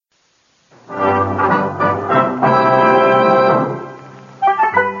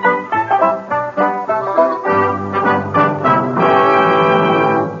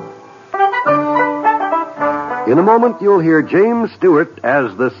In a moment, you'll hear James Stewart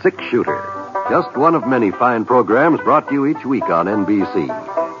as the six-shooter. Just one of many fine programs brought to you each week on NBC.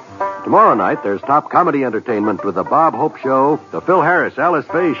 Tomorrow night, there's top comedy entertainment with the Bob Hope Show, the Phil Harris, Alice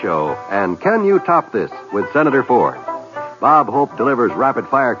Faye Show, and Can You Top This with Senator Ford. Bob Hope delivers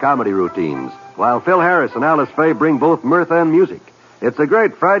rapid-fire comedy routines, while Phil Harris and Alice Faye bring both mirth and music. It's a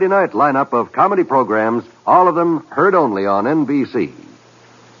great Friday night lineup of comedy programs, all of them heard only on NBC.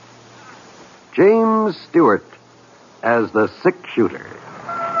 James Stewart as the six-shooter.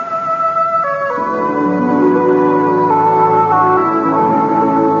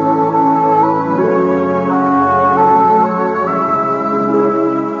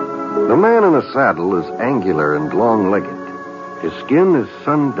 The man in the saddle is angular and long-legged. His skin is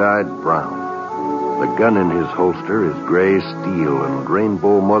sun-dyed brown. The gun in his holster is gray steel and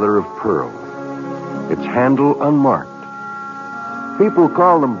rainbow mother of pearl. Its handle unmarked. People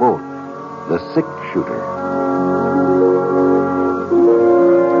call them both the six-shooter.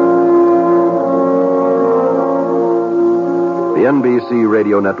 The NBC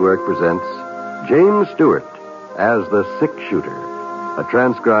Radio Network presents James Stewart as the six-shooter, a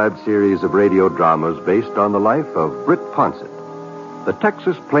transcribed series of radio dramas based on the life of Britt Ponsett, the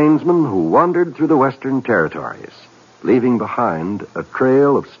Texas plainsman who wandered through the Western Territories, leaving behind a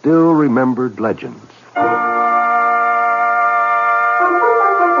trail of still-remembered legends.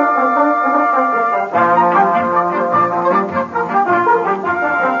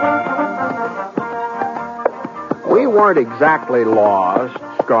 We weren't exactly lost,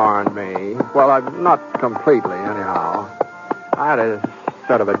 Scar and me. Well, not completely, anyhow. I had a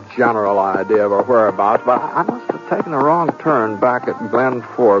sort of a general idea of our whereabouts, but I must have taken the wrong turn back at Glen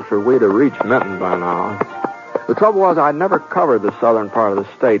Forks, or we'd have reached Minton by now. The trouble was I'd never covered the southern part of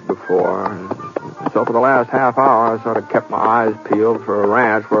the state before, so for the last half hour I sort of kept my eyes peeled for a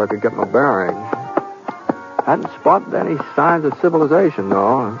ranch where I could get my bearings. Hadn't spotted any signs of civilization,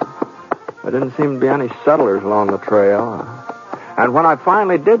 though. There didn't seem to be any settlers along the trail. And when I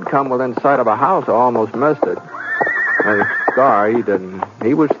finally did come within sight of a house, I almost missed it. And Scar, he didn't.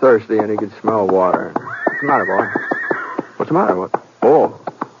 He was thirsty and he could smell water. What's the matter, boy? What's the matter? What? Oh,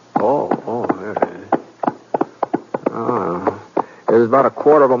 there it is. It was about a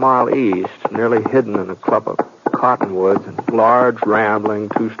quarter of a mile east, nearly hidden in a clump of cottonwoods, and large, rambling,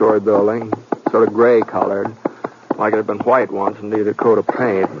 two-story building, sort of gray-colored, like it had been white once and needed a coat of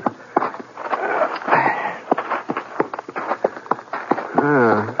paint.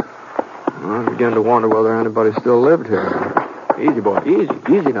 I began to wonder whether anybody still lived here. Easy, boy.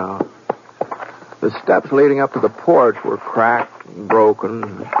 Easy now. The steps leading up to the porch were cracked and broken,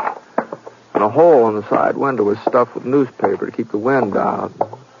 and a hole in the side window was stuffed with newspaper to keep the wind out.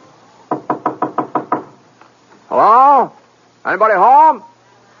 Hello? Anybody home?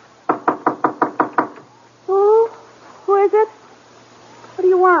 Who is it? What do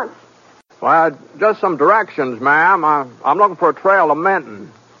you want? Well, just some directions, ma'am. I'm looking for a trail to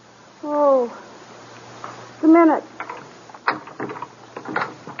Minton. Oh, just a minute.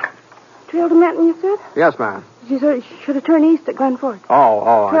 Trail to Minton, you said? Yes, ma'am. You should have turned east at Glen Forks.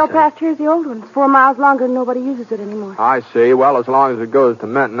 Oh, Trail I see. past here's the old one. It's 4 miles longer and nobody uses it anymore. I see. Well, as long as it goes to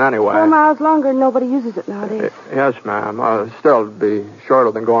Minton anyway. 4 miles longer and nobody uses it nowadays. Yes, ma'am. Still, it'd be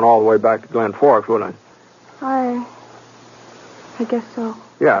shorter than going all the way back to Glen Forks, wouldn't it? I guess so.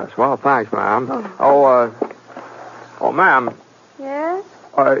 Yes. Well, thanks, ma'am. Oh. Oh, ma'am. Yes?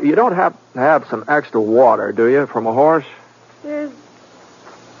 You don't have to have some extra water, do you, from a horse? There's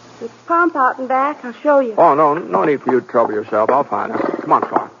a pump out and back. I'll show you. Oh, no need for you to trouble yourself. I'll find it. Come on,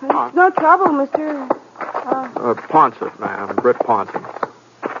 Clark. It's no trouble, Mr. Ponsett, ma'am. Britt Ponsett.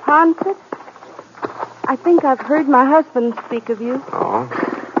 Ponsett? I think I've heard my husband speak of you. Oh.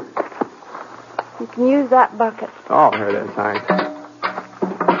 You can use that bucket. Oh, here it is. Thanks.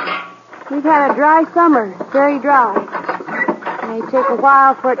 We've had a dry summer. Very dry. It may take a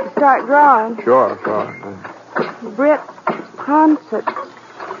while for it to start drawing. Sure. Britt Ponsett.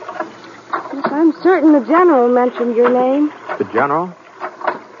 Yes, I'm certain the General mentioned your name. The General?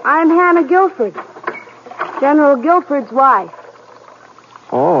 I'm Hannah Guilford. General Guilford's wife.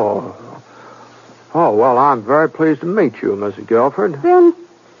 Oh, well, I'm very pleased to meet you, Mrs. Guilford. Then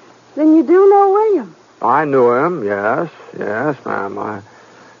you do know William. I knew him, yes, ma'am.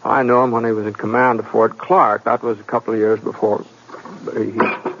 I knew him when he was in command of Fort Clark. That was a couple of years before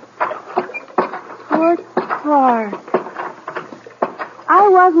Fort Clark. I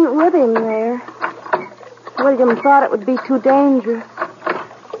wasn't with him there. William thought it would be too dangerous.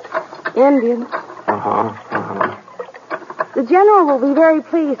 Indians. The General will be very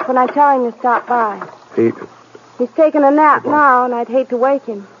pleased when I tell him to stop by. He's taking a nap now, and I'd hate to wake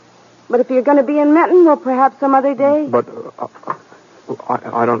him. But if you're going to be in Menton, well, perhaps some other day. But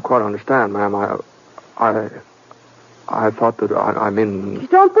I don't quite understand, ma'am. I thought that, I mean... You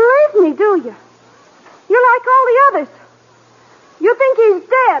don't believe me, do you? You're like all the others. You think he's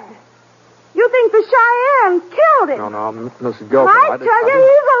dead. You think the Cheyenne killed him. No, Mrs. Guilford. I tell you,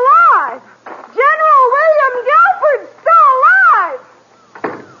 he's alive. General William Guilford's still alive.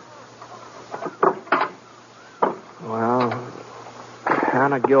 Well,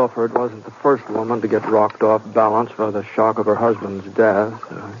 Hannah Guilford wasn't the first woman to get rocked off balance by the shock of her husband's death.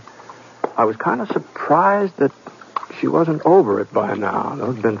 I was kind of surprised that she wasn't over it by now.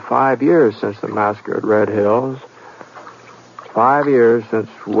 It's been 5 years since the massacre at Red Hills. 5 years since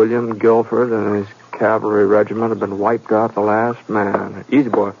William Guilford and his cavalry regiment had been wiped out the last man. Easy,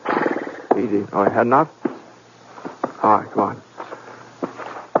 boy. Easy. Oh, you had enough? All right, come on.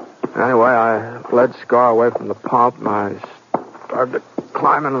 Anyway, I led Scar away from the pump, and I started to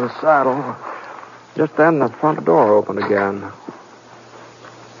climb into the saddle. Just then, the front door opened again.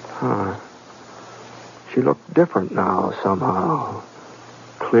 She looked different now, somehow.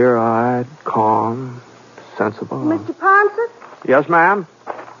 Clear-eyed, calm, sensible. Mr. Ponset? Yes, ma'am?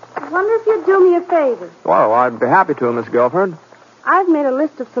 I wonder if you'd do me a favor. Well, I'd be happy to, Miss Guilford. I've made a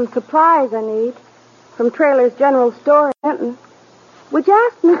list of some supplies I need from Traylor's General Store in Menton. Would you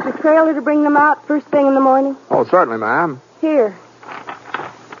ask Mr. Traylor to bring them out first thing in the morning? Oh, certainly, ma'am. Here.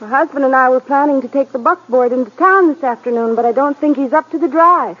 My husband and I were planning to take the buckboard into town this afternoon, but I don't think he's up to the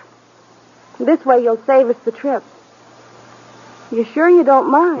drive. This way you'll save us the trip. You sure you don't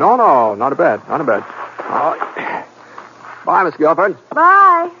mind? No, not a bit. Bye, Miss Guilford.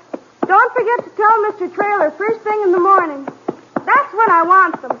 Bye. Don't forget to tell Mr. Traylor first thing in the morning. That's when I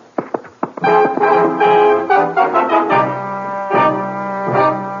want them.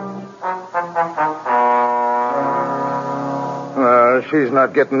 She's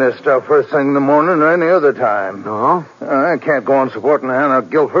not getting this stuff first thing in the morning or any other time. No? I can't go on supporting Hannah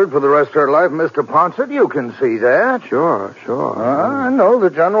Guilford for the rest of her life, Mr. Ponset. You can see that. Sure. I know the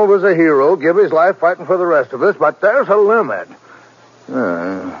general was a hero, give his life fighting for the rest of us, but there's a limit.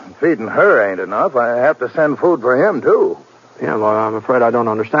 Feeding her ain't enough. I have to send food for him, too. Yeah, well, I'm afraid I don't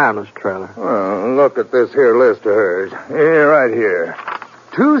understand, Mr. Traylor. Well, look at this here list of hers. Here, right here.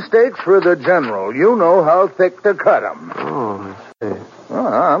 2 steaks for the general. You know how thick to cut 'em. Oh, I see. Well,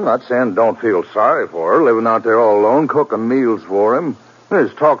 I'm not saying don't feel sorry for her, living out there all alone, cooking meals for him.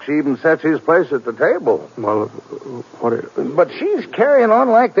 There's talk she even sets his place at the table. Well, But she's carrying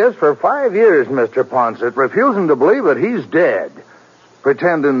on like this for 5 years, Mr. Ponset, refusing to believe that he's dead.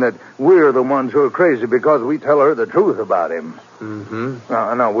 Pretending that we're the ones who are crazy because we tell her the truth about him. Mm-hmm.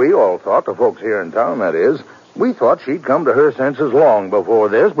 Now, we all thought, the folks here in town, that is, we thought she'd come to her senses long before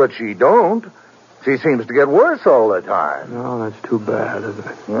this, but she don't. She seems to get worse all the time. No, that's too bad, isn't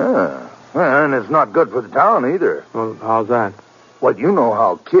it? Yeah. And it's not good for the town either. Well, how's that? Well, you know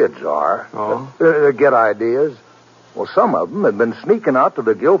how kids are. Oh? They get ideas. Well, some of them have been sneaking out to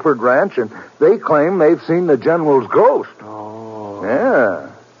the Guilford Ranch, and they claim they've seen the general's ghost. Oh. Yeah.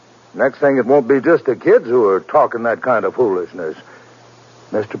 Next thing, it won't be just the kids who are talking that kind of foolishness.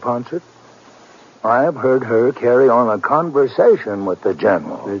 Mr. Ponset, I've heard her carry on a conversation with the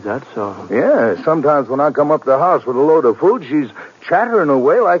general. Is that so? Yeah, sometimes when I come up to the house with a load of food, she's chattering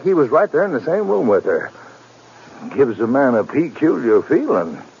away like he was right there in the same room with her. Gives a man a peculiar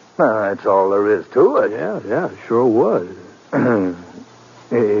feeling. That's all there is to it. Yeah, sure would.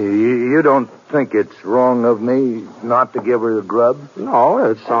 You don't think it's wrong of me not to give her the grub?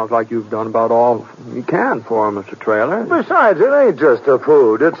 No, it sounds like you've done about all you can for her, Mr. Traylor. Besides, it ain't just the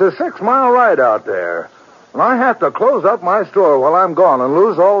food. It's a 6-mile ride out there. And I have to close up my store while I'm gone and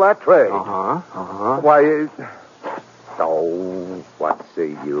lose all that trade. Why, what's the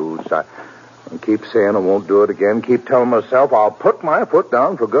use? I keep saying I won't do it again. Keep telling myself I'll put my foot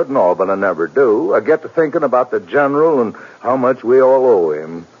down for good and all, but I never do. I get to thinking about the general and how much we all owe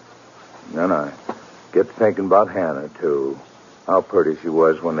him. Then I get to thinking about Hannah, too. How pretty she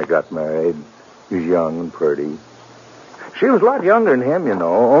was when they got married. She was young and pretty. She was a lot younger than him, you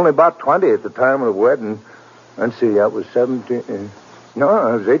know. Only about 20 at the time of the wedding. And see, that was 17...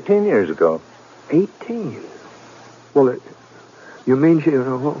 No, it was 18 years ago. 18? Well, you mean she...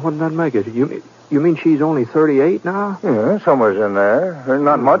 What did that make it? You mean she's only 38 now? Yeah, somewhere's in there.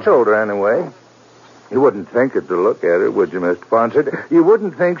 Not much older, anyway. You wouldn't think it to look at her, would you, Mr. Ponset? You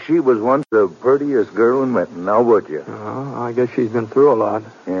wouldn't think she was once the prettiest girl in Menton, now would you? Oh, I guess she's been through a lot.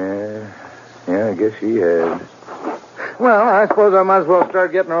 Yeah, I guess she has. Well, I suppose I might as well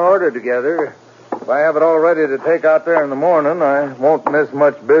start getting her order together. If I have it all ready to take out there in the morning, I won't miss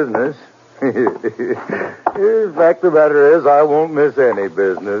much business. The fact of the matter is, I won't miss any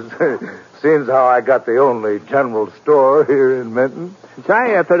business. Seems how I got the only general store here in Minton.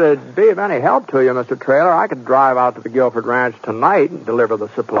 Say, if it'd be of any help to you, Mr. Traylor, I could drive out to the Guilford Ranch tonight and deliver the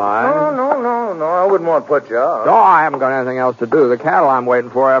supplies. No. I wouldn't want to put you out. No, I haven't got anything else to do. The cattle I'm waiting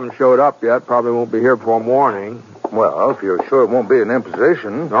for haven't showed up yet. Probably won't be here before morning. Well, if you're sure it won't be an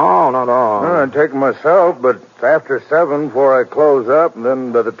imposition. No, not at all. I'd take 'em myself, but after 7 before I close up, and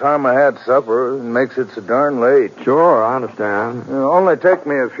then by the time I had supper, it makes it so darn late. Sure, I understand. It'll only take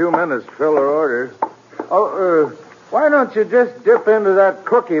me a few minutes to fill her order. Oh, why don't you just dip into that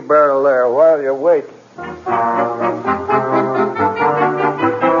cookie barrel there while you wait?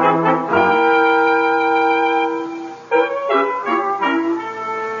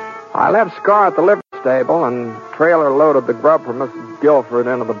 I left Scar at the livery stable, and Trailer loaded the grub for Mrs. Guilford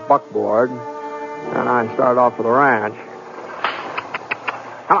into the buckboard, and I started off for the ranch.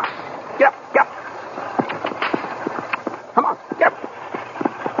 Come on, get up. Come on, get up.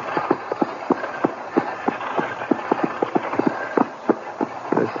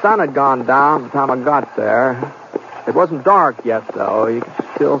 The sun had gone down by the time I got there. It wasn't dark yet, though. You could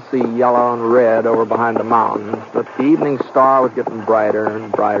still see yellow and red over behind the mountains, but the evening star was getting brighter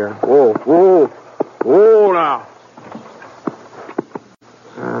and brighter. Whoa, now.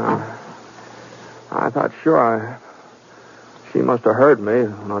 I thought, sure, she must have heard me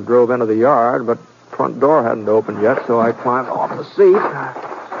when I drove into the yard, but the front door hadn't opened yet, so I climbed off the seat,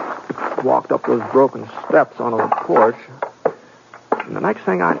 walked up those broken steps onto the porch, and the next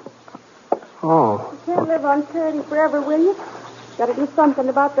thing You can't live on charity forever, will you? Gotta do something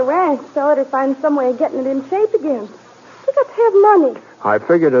about the ranch, sell it, or find some way of getting it in shape again. You got to have money. I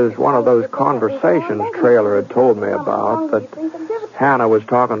figured it was one of those conversations Trailer had told me about, that Hannah was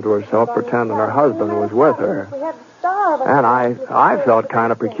talking to herself, pretending her husband was with her. And I felt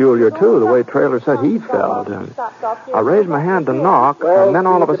kind of peculiar, too, the way Trailer said he felt. And I raised my hand to knock, and then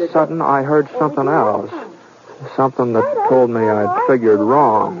all of a sudden I heard something else. Something that told me I'd figured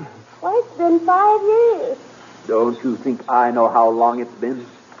wrong. Why, it's been 5 years. Don't you think I know how long it's been?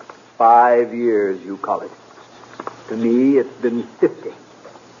 5 years, you call it. To me, it's been 50.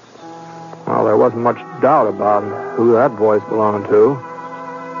 Well, there wasn't much doubt about who that voice belonged to,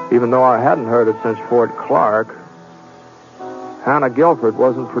 even though I hadn't heard it since Fort Clark. Hannah Guilford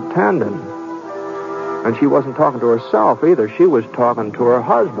wasn't pretending. And she wasn't talking to herself either. She was talking to her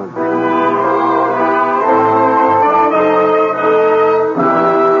husband.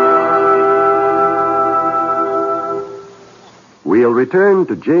 We'll return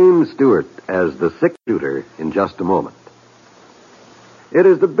to James Stewart as the six-shooter in just a moment. It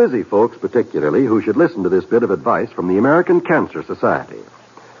is the busy folks, particularly, who should listen to this bit of advice from the American Cancer Society.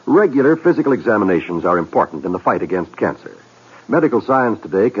 Regular physical examinations are important in the fight against cancer. Medical science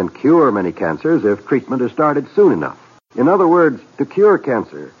today can cure many cancers if treatment is started soon enough. In other words, to cure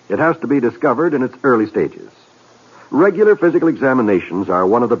cancer, it has to be discovered in its early stages. Regular physical examinations are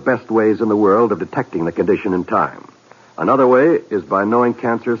one of the best ways in the world of detecting the condition in time. Another way is by knowing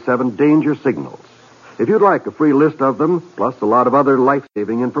cancer's 7 danger signals. If you'd like a free list of them, plus a lot of other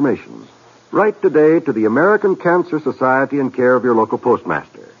life-saving information, write today to the American Cancer Society in care of your local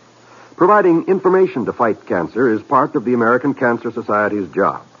postmaster. Providing information to fight cancer is part of the American Cancer Society's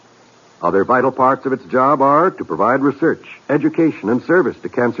job. Other vital parts of its job are to provide research, education, and service to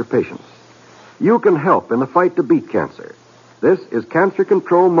cancer patients. You can help in the fight to beat cancer. This is Cancer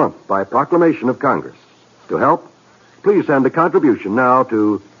Control Month by proclamation of Congress. To help, please send a contribution now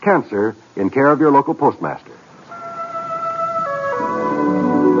to Cancer in care of your local postmaster.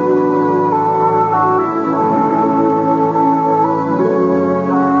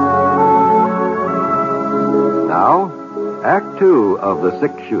 Now, Act 2 of The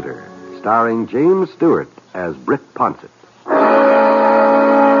Six Shooter, starring James Stewart as Britt Ponsett.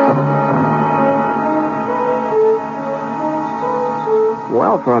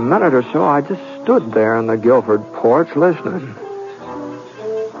 Well, for a minute or so, I just stood there in the Guilford porch listening.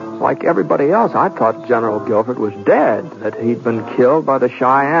 Like everybody else, I thought General Guilford was dead, that he'd been killed by the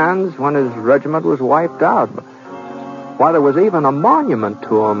Cheyennes when his regiment was wiped out. Why, there was even a monument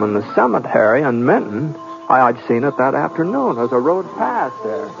to him in the cemetery in Minton. I'd seen it that afternoon as I rode past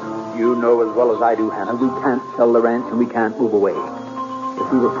there. You know as well as I do, Hannah, we can't sell the ranch and we can't move away.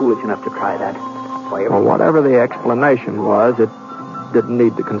 If we were foolish enough to try that, why... Well, whatever the explanation was, it didn't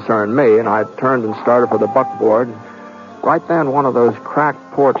need to concern me, and I turned and started for the buckboard. Right then, one of those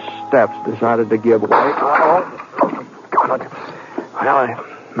cracked porch steps decided to give way. Oh, God. Well, I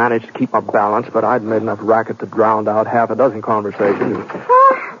managed to keep my balance, but I'd made enough racket to drown out half a dozen conversations.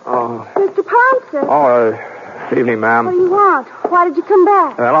 Mr. Ponsett. Oh, Evening, ma'am. What do you want? Why did you come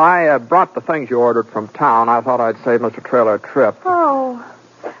back? Well, I brought the things you ordered from town. I thought I'd save Mr. Traylor a trip. Oh,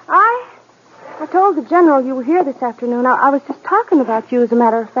 I told the General you were here this afternoon. I was just talking about you, as a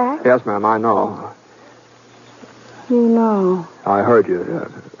matter of fact. Yes, ma'am, I know. You know. I heard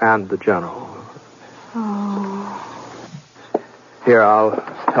you, and the General. Oh. Here, I'll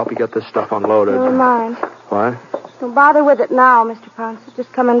help you get this stuff unloaded. Never mind. What? Don't bother with it now, Mr. Ponce.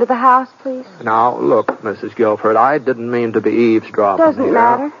 Just come into the house, please. Now, look, Mrs. Guilford, I didn't mean to be eavesdropping Doesn't here.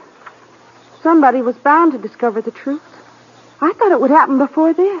 matter. Somebody was bound to discover the truth. I thought it would happen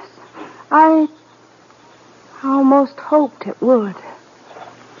before this. I almost hoped it would.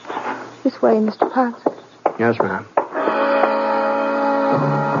 This way, Mr. Ponce. Yes, ma'am.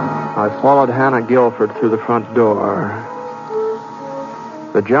 I followed Hannah Guilford through the front door.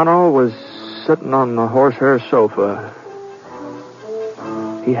 The General was sitting on the horsehair sofa.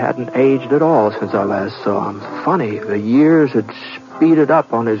 He hadn't aged at all since I last saw him. Funny, the years had speeded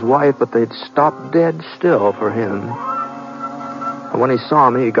up on his wife, but they'd stopped dead still for him. And when he saw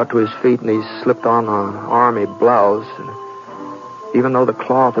me, he got to his feet and he slipped on an army blouse. And even though the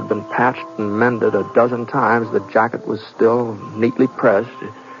cloth had been patched and mended a dozen times, the jacket was still neatly pressed.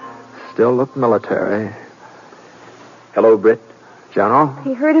 It still looked military. Hello, Britt. General?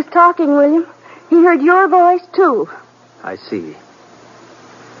 He heard us talking, William. He heard your voice, too. I see.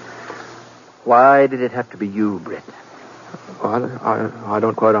 Why did it have to be you, Britt? Well, I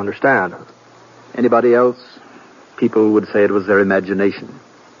don't quite understand. Anybody else? People would say it was their imagination,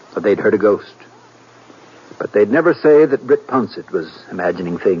 that they'd heard a ghost. But they'd never say that Britt Pouncett was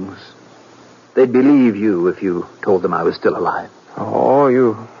imagining things. They'd believe you if you told them I was still alive. Oh,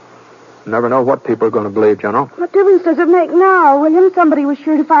 you never know what people are going to believe, General. What difference does it make now, William? Somebody was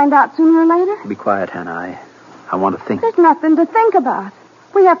sure to find out sooner or later. Be quiet, Hannah. I want to think. There's nothing to think about.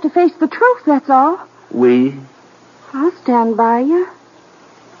 We have to face the truth, that's all. We? I'll stand by you.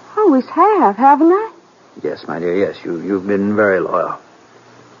 Always have, haven't I? Yes, my dear, yes. You've been very loyal.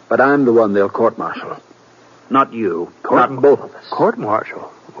 But I'm the one they'll court-martial. Not you. Not both of us.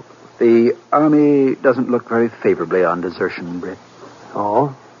 Court-martial? The Army doesn't look very favorably on desertion, Britt.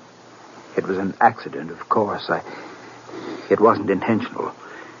 Oh? It was an accident, of course. It wasn't intentional.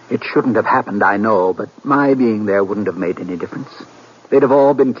 It shouldn't have happened, I know, but my being there wouldn't have made any difference. They'd have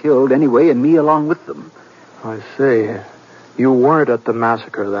all been killed anyway, and me along with them. I see. You weren't at the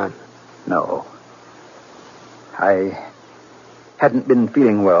massacre then? No. I hadn't been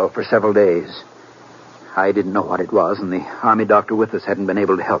feeling well for several days. I didn't know what it was, and the Army doctor with us hadn't been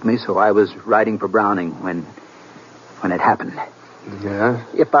able to help me, so I was riding for Browning when it happened. Yeah?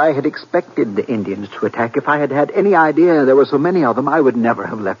 If I had expected the Indians to attack, if I had had any idea there were so many of them, I would never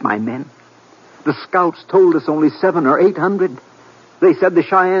have left my men. The scouts told us only 700 or 800. They said the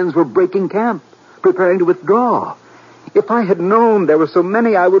Cheyennes were breaking camp, preparing to withdraw. If I had known there were so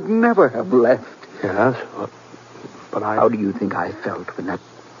many, I would never have left. Yes, but I... How do you think I felt when that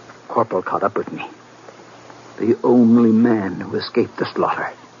corporal caught up with me? The only man who escaped the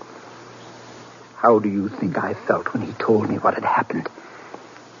slaughter. How do you think I felt when he told me what had happened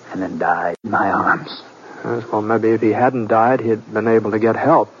and then died in my arms? Yes, well, maybe if he hadn't died, he'd been able to get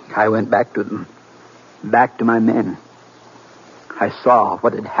help. I went back to them, back to my men. I saw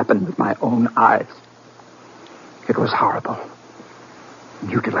what had happened with my own eyes. It was horrible.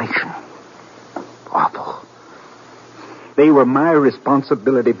 Mutilation. Awful. They were my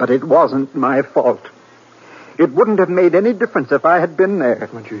responsibility, but it wasn't my fault. It wouldn't have made any difference if I had been there.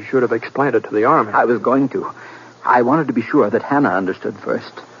 But you should have explained it to the Army. I was going to. I wanted to be sure that Hannah understood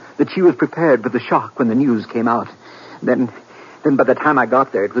first. That she was prepared for the shock when the news came out. Then by the time I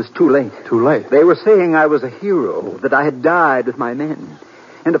got there, it was too late. Too late? They were saying I was a hero, that I had died with my men.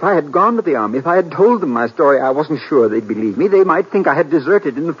 And if I had gone to the Army, if I had told them my story, I wasn't sure they'd believe me. They might think I had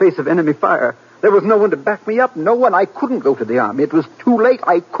deserted in the face of enemy fire. There was no one to back me up. No one. I couldn't go to the Army. It was too late.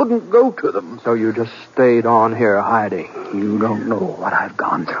 I couldn't go to them. So you just stayed on here hiding? You don't know what I've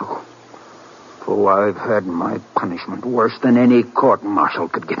gone through. Oh, I've had my punishment worse than any court-martial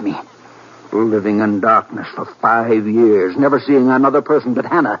could give me. Living in darkness for 5 years, never seeing another person but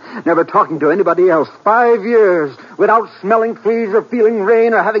Hannah, never talking to anybody else. 5 years without smelling fleas or feeling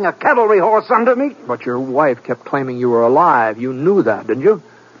rain or having a cavalry horse under me. But your wife kept claiming you were alive. You knew that, didn't you?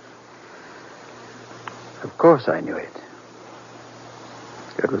 Of course I knew it.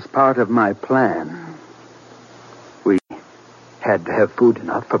 It was part of my plan. We had to have food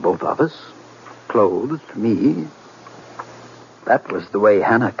enough for both of us. Clothes, me. That was the way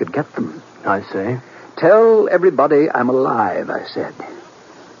Hannah could get them. I see. Tell everybody I'm alive, I said.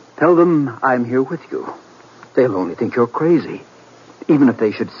 Tell them I'm here with you. They'll only think you're crazy. Even if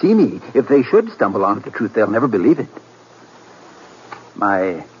they should see me, if they should stumble onto the truth, they'll never believe it.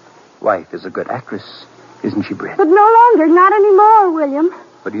 My wife is a good actress, isn't she, Britt? But no longer, not anymore, William.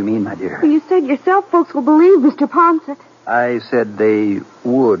 What do you mean, my dear? Well, you said yourself folks will believe Mr. Ponsett. I said they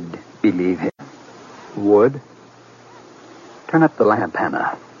would believe him. Would? Turn up the lamp,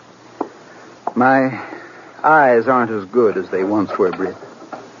 Hannah. My eyes aren't as good as they once were, Britt.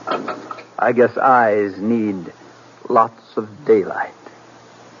 I guess eyes need lots of daylight.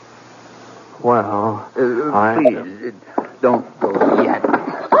 Well, Please, don't go yet.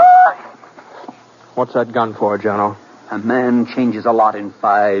 What's that gun for, General? A man changes a lot in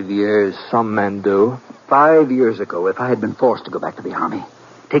 5 years. Some men do. 5 years ago, if I had been forced to go back to the Army,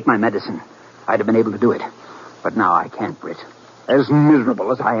 take my medicine, I'd have been able to do it. But now I can't, Britt. As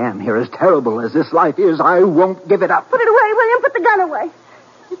miserable as I am here, as terrible as this life is, I won't give it up. Put it away, William. Put the gun away.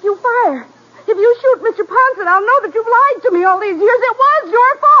 If you fire, if you shoot Mr. Ponsett, I'll know that you've lied to me all these years. It was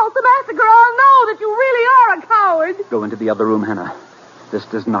your fault, the massacre. I'll know that you really are a coward. Go into the other room, Hannah. This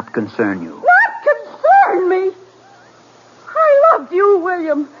does not concern you. Not concern me. I loved you,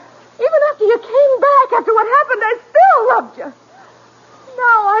 William. Even after you came back, after what happened, I still loved you.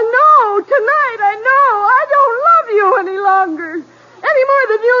 Now I know, tonight I know, I don't love you any longer. Any more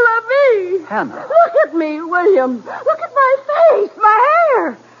than you love me. Hannah. Look at me, William. Look at my face, my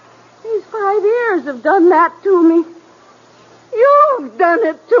hair. These 5 years have done that to me. You've done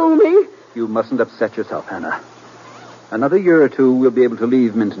it to me. You mustn't upset yourself, Hannah. Another year or two, we'll be able to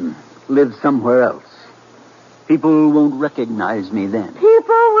leave Minton, live somewhere else. People won't recognize me then.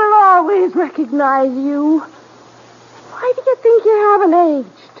 People will always recognize you. Why do you think you haven't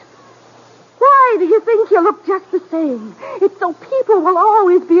aged? Why do you think you look just the same? It's so people will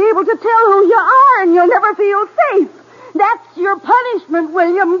always be able to tell who you are and you'll never feel safe. That's your punishment,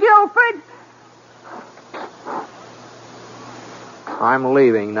 William Guilford. I'm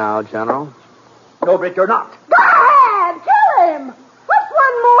leaving now, General. No, Britt, you're not. Go ahead, kill him. What's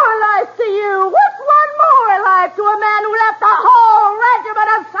one more life to you? What's one more life to a man who left a whole regiment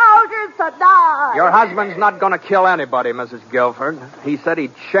of soldiers to die? Your husband's not going to kill anybody, Mrs. Guilford. He said he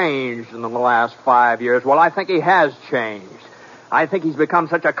changed in the last 5 years. Well, I think he has changed. I think he's become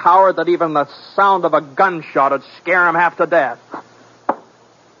such a coward that even the sound of a gunshot would scare him half to death.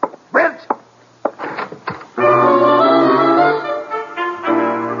 Britt!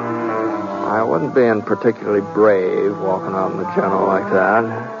 I wasn't being particularly brave walking out in the General like that.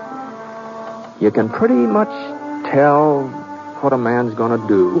 You can pretty much tell what a man's going to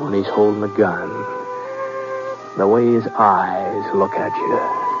do when he's holding a gun. The way his eyes look at you.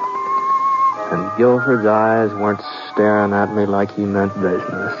 And Guilford's eyes weren't staring at me like he meant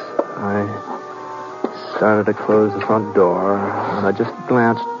business. I started to close the front door, and I just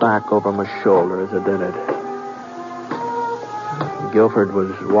glanced back over my shoulder as I did it. Guilford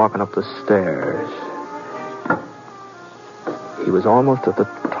was walking up the stairs. He was almost at the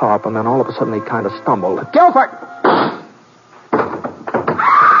top, and then all of a sudden he kind of stumbled. Guilford!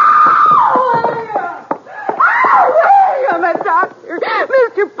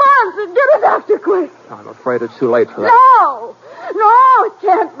 Mr. Ponsett, get a doctor quick. I'm afraid it's too late for that. No, it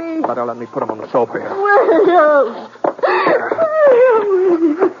can't be. Better let me put him on the sofa here. William.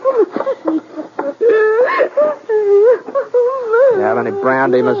 You have any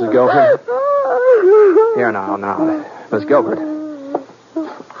brandy, Mrs. Guilford? Here now. Miss Guilford.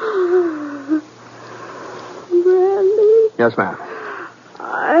 Brandy? Yes, ma'am.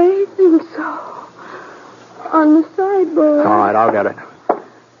 I think so. On the sideboard. All right, I'll get it.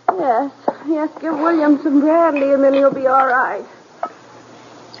 Yes, give William some brandy and then he'll be all right.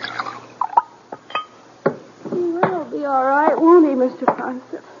 He will be all right, won't he, Mr.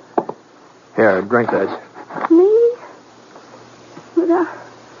 Ponsett? Here, drink this. Me? But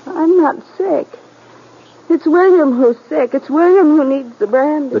I'm not sick. It's William who's sick. It's William who needs the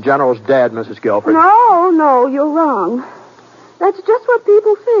brandy. The General's dead, Mrs. Guilford. No, you're wrong. That's just what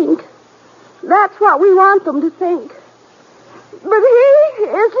people think. That's what we want them to think. But he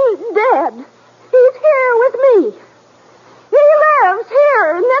isn't dead. He's here with me. He lives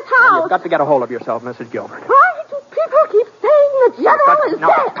here in this house. Well, you've got to get a hold of yourself, Mrs. Guilford. Why do people keep saying the General is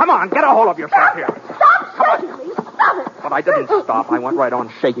dead? Come on, get a hold of yourself here. Stop shaking me. Stop it. But I didn't stop. I went right on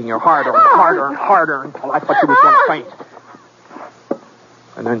shaking you harder and harder and harder until I thought you was going to faint.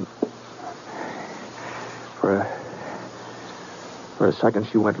 And then, for a second,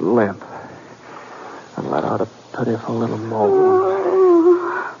 she went limp and let out a pitiful little moan.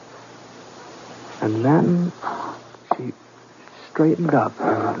 And then she straightened up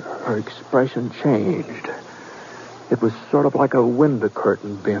and her expression changed. It was sort of like a window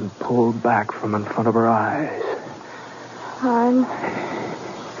curtain being pulled back from in front of her eyes. I'm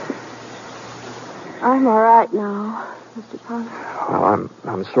all right now, Mr. Ponce. Well,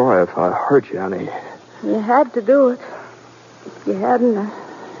 I'm sorry if I hurt you any. You had to do it. If you hadn't, I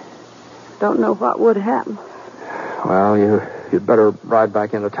don't know what would happen. Well, you'd better ride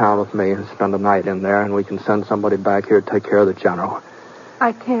back into town with me and spend the night in there, and we can send somebody back here to take care of the general.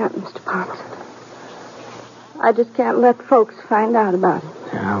 I can't, Mr. Ponce. I just can't let folks find out about it.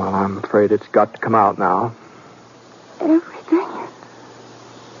 Yeah, well, I'm afraid it's got to come out now. Everything?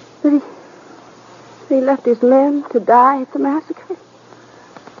 That he left his men to die at the massacre?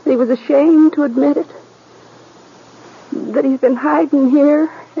 That he was ashamed to admit it? That he's been hiding here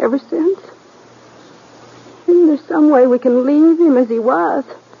ever since? Isn't there some way we can leave him as he was?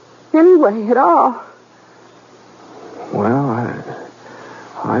 Any way at all? Well,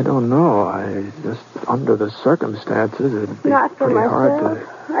 I don't know. Under the circumstances, it'd be Not for pretty myself. hard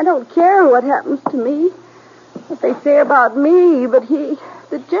to... I don't care what happens to me. What they say about me, but the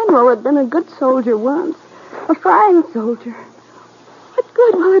general had been a good soldier once. A fine soldier. What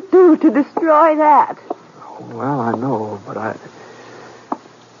good will it do to destroy that? Well, I know, but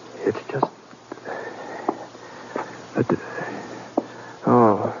it's just...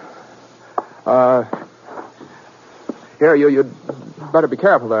 Here, you'd better be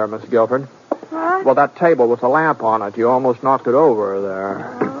careful there, Miss Guilford. What? Well, that table with the lamp on it, you almost knocked it over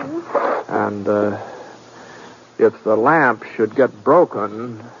there. And, if the lamp should get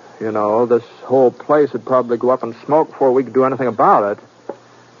broken, this whole place would probably go up in smoke before we could do anything about it.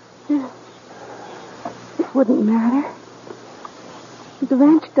 It wouldn't matter. The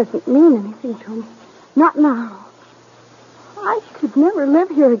ranch doesn't mean anything to me. Not now. I could never live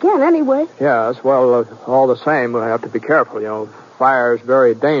here again anyway. Yes, well, all the same, we have to be careful. Fire is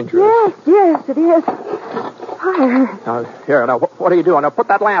very dangerous. Yes, it is. Fire. Now, what are you doing? Now, put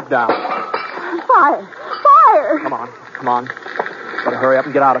that lamp down. Fire. Come on. Better hurry up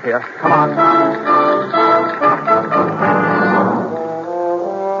and get out of here. Come on.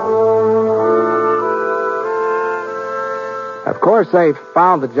 Of course, they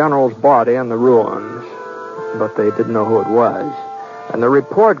found the general's body in the ruins, but they didn't know who it was. And the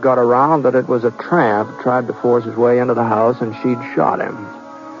report got around that it was a tramp who tried to force his way into the house, and she'd shot him.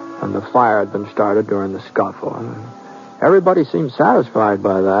 And the fire had been started during the scuffle. Everybody seemed satisfied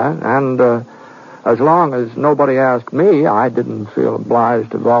by that, and as long as nobody asked me, I didn't feel obliged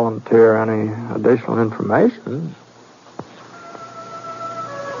to volunteer any additional information.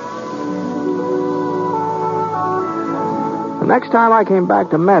 The next time I came back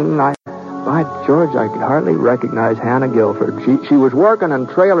to Menton, by George, I could hardly recognize Hannah Guilford. She was working in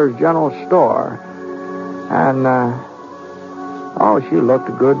Traylor's general store. And, she looked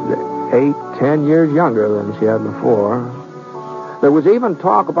a good 8-10 years younger than she had before. There was even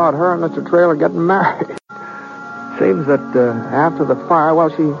talk about her and Mr. Traylor getting married. Seems that after the fire,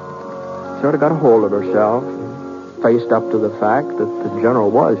 she sort of got a hold of herself and faced up to the fact that the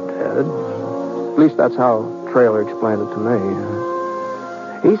general was dead. At least that's how Traylor explained it to me.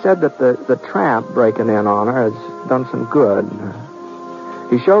 He said that the tramp breaking in on her has done some good.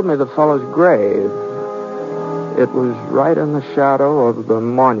 He showed me the fellow's grave. It was right in the shadow of the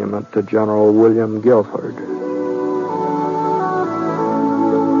monument to General William Guilford.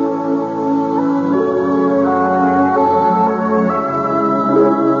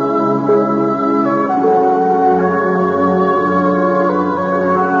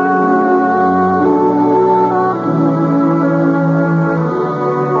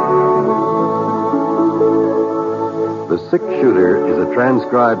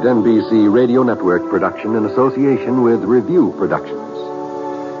 Transcribed NBC Radio Network production in association with Review Productions.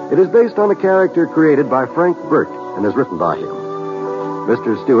 It is based on a character created by Frank Burt and is written by him.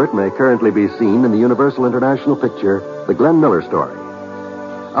 Mr. Stewart may currently be seen in the Universal International picture, The Glenn Miller Story.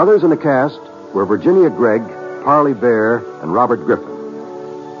 Others in the cast were Virginia Gregg, Parley Bear, and Robert Griffin.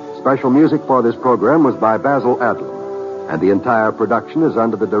 Special music for this program was by Basil Adlam, and the entire production is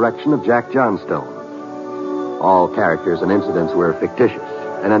under the direction of Jack Johnstone. All characters and incidents were fictitious,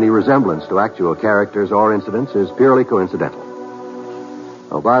 and any resemblance to actual characters or incidents is purely coincidental.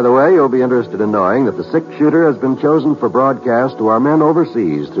 Oh, by the way, you'll be interested in knowing that the 6-shooter has been chosen for broadcast to our men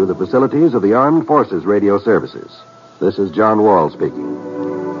overseas through the facilities of the Armed Forces Radio Services. This is John Wall speaking.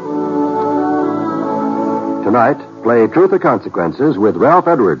 Tonight, play Truth or Consequences with Ralph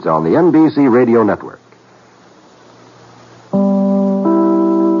Edwards on the NBC Radio Network.